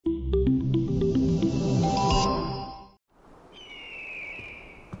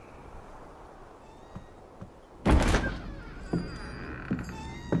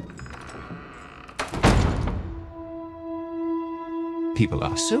people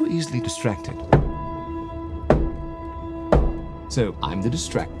are so easily distracted. So I'm the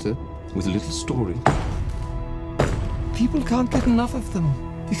distractor with a little story. People can't get enough of them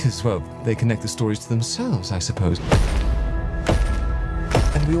because, well, they connect the stories to themselves, I suppose.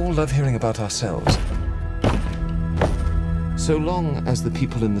 And we all love hearing about ourselves. So long as the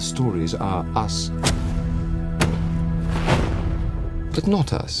people in the stories are us, but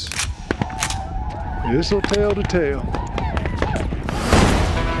not us. This'll tell the tale.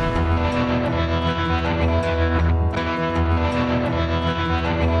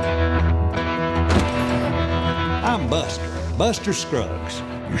 I'm Buster Scruggs.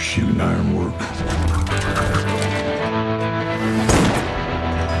 You're shooting ironwork.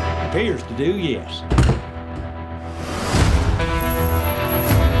 Appears to do, yes.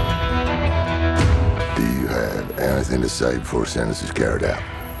 Do you have anything to say before sentence is carried out?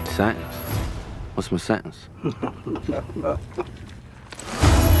 Sentence? What's my sentence?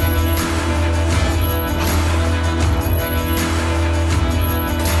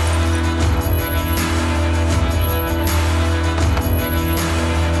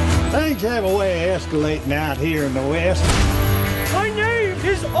 Things have a way of escalating out here in the West. My name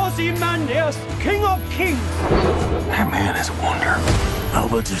is Ozymandias, King of Kings. That man is a wonder. Oh,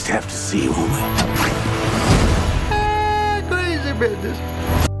 we'll just have to see, won't we? Crazy business.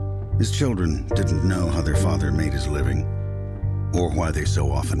 His children didn't know how their father made his living, or why they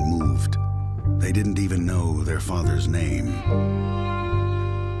so often moved. They didn't even know their father's name.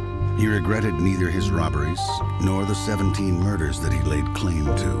 He regretted neither his robberies nor the 17 murders that he laid claim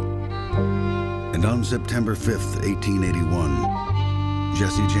to. And on September 5th, 1881,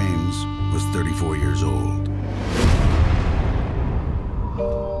 Jesse James was 34 years old.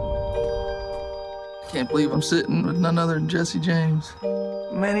 Can't believe I'm sitting with none other than Jesse James.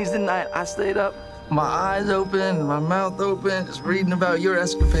 Many's the night I stayed up, my eyes open, my mouth open, just reading about your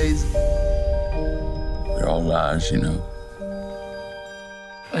escapades. They're all lies, you know.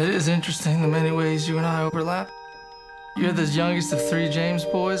 It is interesting the many ways you and I overlap. You're the youngest of 3 James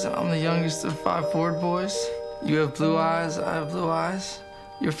boys, and I'm the youngest of 5 Ford boys. You have blue eyes, I have blue eyes.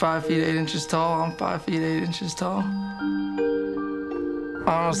 You're 5 feet 8 inches tall, I'm 5 feet 8 inches tall.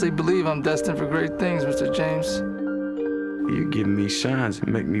 I honestly believe I'm destined for great things, Mr. James. You're giving me signs that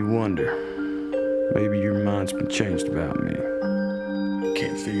make me wonder. Maybe your mind's been changed about me.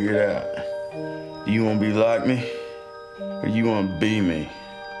 Can't figure it out. Do you want to be like me, or you want to be me?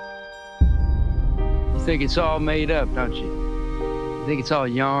 You think it's all made up, don't you? You think it's all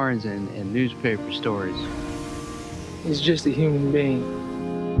yarns and newspaper stories. He's just a human being.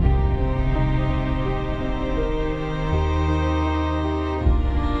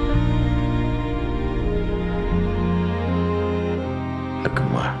 Look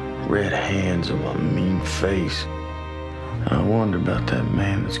at my red hands and my mean face. I wonder about that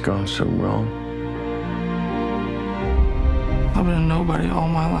man that's gone so wrong. I've been a nobody all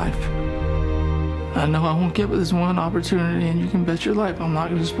my life. I know I won't get with this one opportunity, and you can bet your life I'm not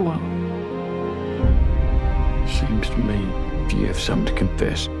going to spoil it. Seems to me, if you have something to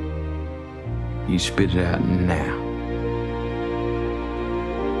confess, you spit it out now.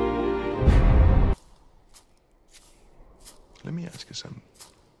 Let me ask you something.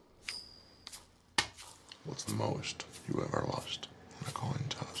 What's the most you ever lost in a coin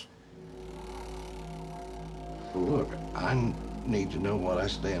toss? Look, I need to know what I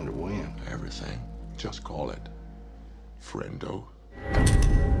stand to win. Everything. Just call it friendo.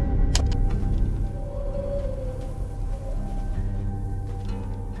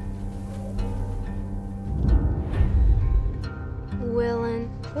 Willin,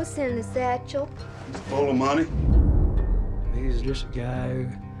 what's in the satchel? It's full of money. He's just a guy who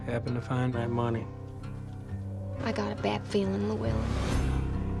happened to find that money. I got a bad feeling, Llewellyn.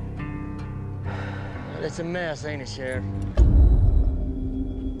 It's a mess, ain't it, Sheriff?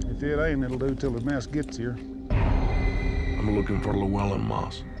 If it ain't, it'll do till the mess gets here. I'm looking for Llewellyn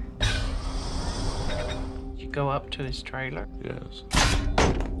Moss. You go up to his trailer. Yes.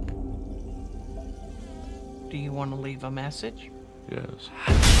 Do you want to leave a message? Yes.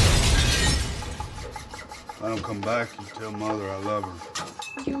 I don't come back, you tell Mother I love her.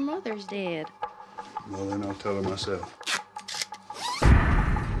 Your mother's dead. Well, then I'll tell her myself.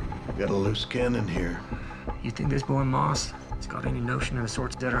 I got a loose cannon here. You think this boy Moss has got any notion of the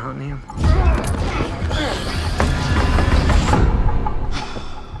sorts that are hunting him?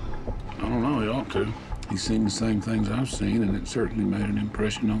 I don't know, he ought to. He's seen the same things I've seen, and it certainly made an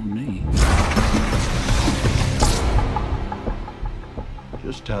impression on me.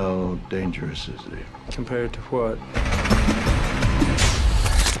 Just how dangerous is it? Compared to what?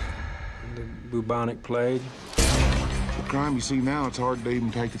 The bubonic plague? The crime you see now, it's hard to even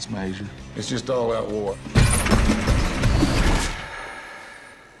take its measure. It's just all out war.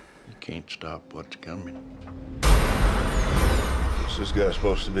 You can't stop what's coming. Is this guy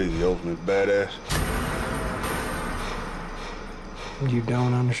supposed to be the ultimate badass? You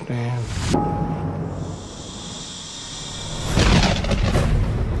don't understand.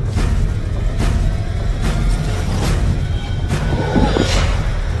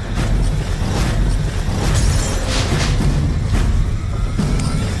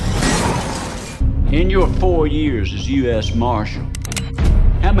 In your 4 years as U.S. Marshal,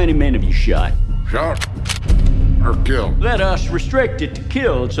 how many men have you shot? Shot or killed? Let us restrict it to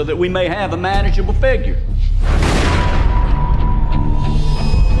killed so that we may have a manageable figure.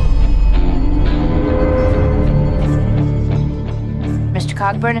 Mr.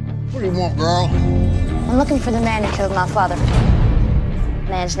 Cogburn? What do you want, girl? I'm looking for the man who killed my father.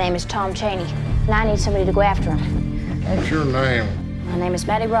 The man's name is Tom Chaney, and I need somebody to go after him. What's your name? My name is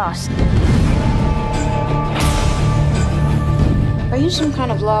Maddie Ross. Are you some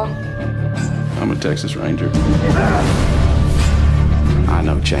kind of law? I'm a Texas Ranger. I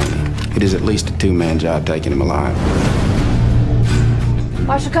know Chaney. It is at least a two-man job taking him alive.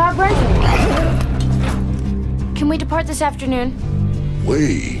 Marshal Cogburn? Can we depart this afternoon?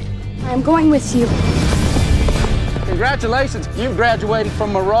 We? I'm going with you. Congratulations, you've graduated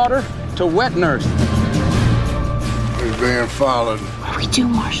from marauder to wet nurse. He's being followed. What do we do,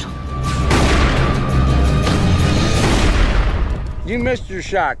 Marshal? You missed your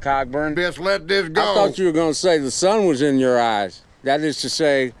shot, Cogburn. Just let this go. I thought you were going to say the sun was in your eyes. That is to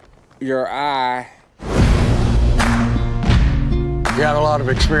say, your eye. You got a lot of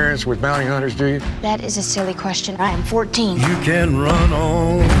experience with bounty hunters, do you? That is a silly question. I am 14. You can run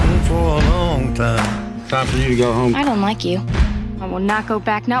on for a long time. Time for you to go home. I don't like you. I will not go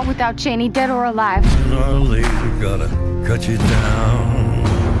back, not without Chaney, dead or alive. Our laser gotta cut you down.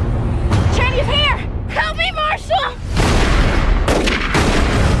 Chaney's here! Help me, Marshal!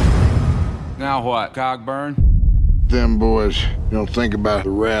 Now what, Cogburn? Them boys don't think about the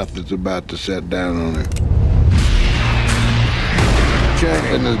wrath that's about to set down on him. Chaney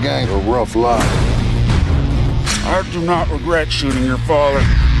and his gang are rough lot. I do not regret shooting your father.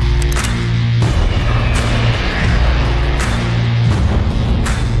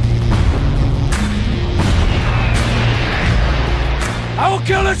 I will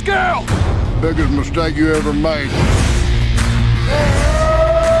kill this girl! Biggest mistake you ever made.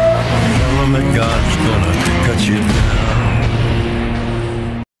 Tell them that God's gonna cut you down.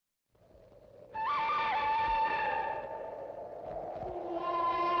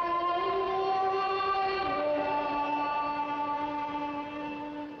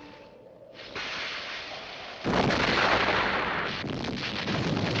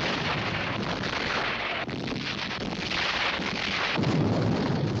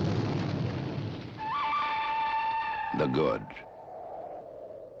 The good.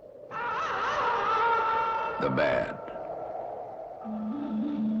 The bad.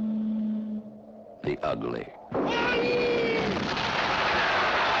 The ugly.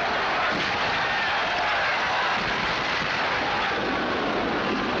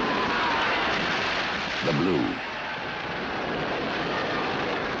 The blue.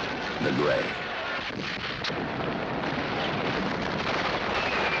 The gray.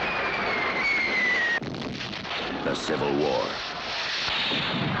 The Civil War.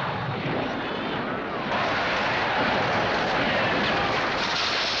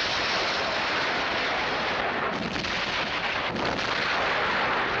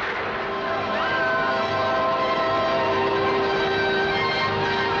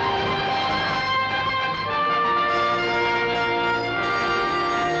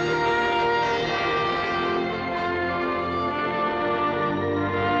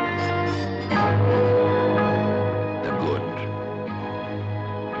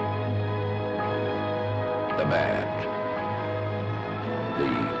 The bad,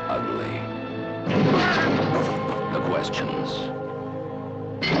 the ugly, the questions,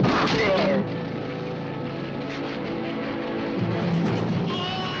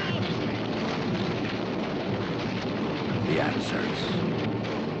 the answers.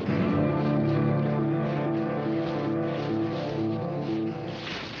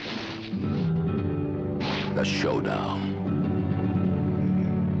 The showdown.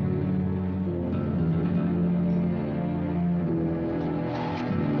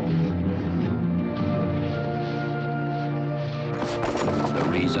 The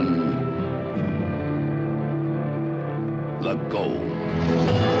reason, the goal.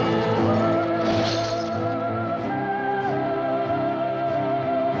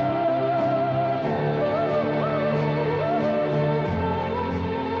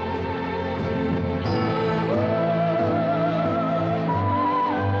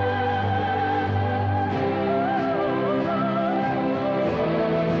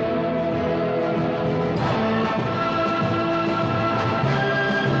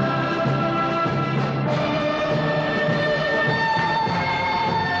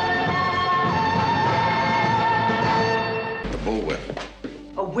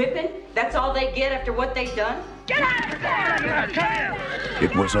 dead after what they done? Get out of there!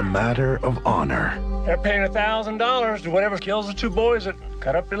 It was a matter of honor. They're paying $1,000 to whatever kills the two boys that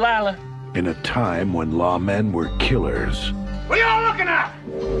cut up Delilah. In a time when lawmen were killers. What are y'all looking at?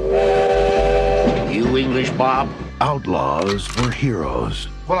 You English, Bob? Outlaws were heroes.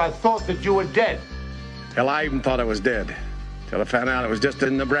 Well, I thought that you were dead. Hell, I even thought I was dead. Till I found out it was just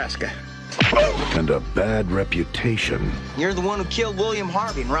in Nebraska. And a bad reputation. You're the one who killed William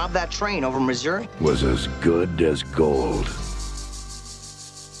Harvey and robbed that train over Missouri? Was as good as gold.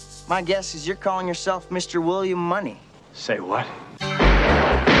 My guess is you're calling yourself Mr. William Money. Say what?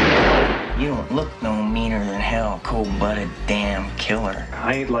 You don't look no meaner than hell, cold-blooded damn killer.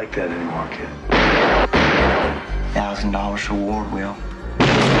 I ain't like that anymore, kid. $1,000 reward, Will.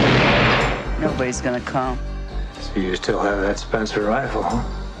 Nobody's gonna come. So you still have that Spencer rifle, huh?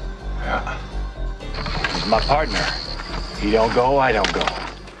 Yeah. He's my partner. He don't go, I don't go.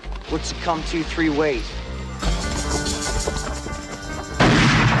 What's it come to 3 ways?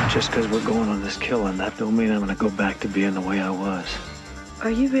 Just because we're going on this killing, that don't mean I'm gonna go back to being the way I was.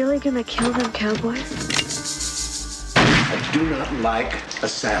 Are you really gonna kill them cowboys? I do not like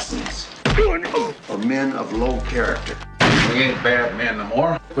assassins or men of low character. We ain't bad men no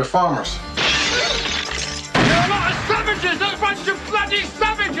more. We're farmers. You're a lot of savages! A bunch of bloody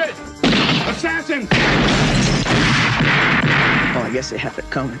savages! Assassins! Well, I guess they have it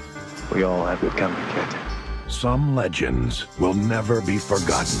coming. We all have it coming, kid. Some legends will never be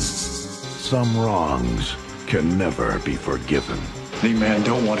forgotten. Some wrongs can never be forgiven. Any man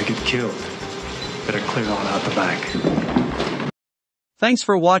don't want to get killed. Better clear on out the back. Thanks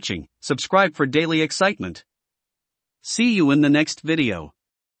for watching. Subscribe for daily excitement. See you in the next video.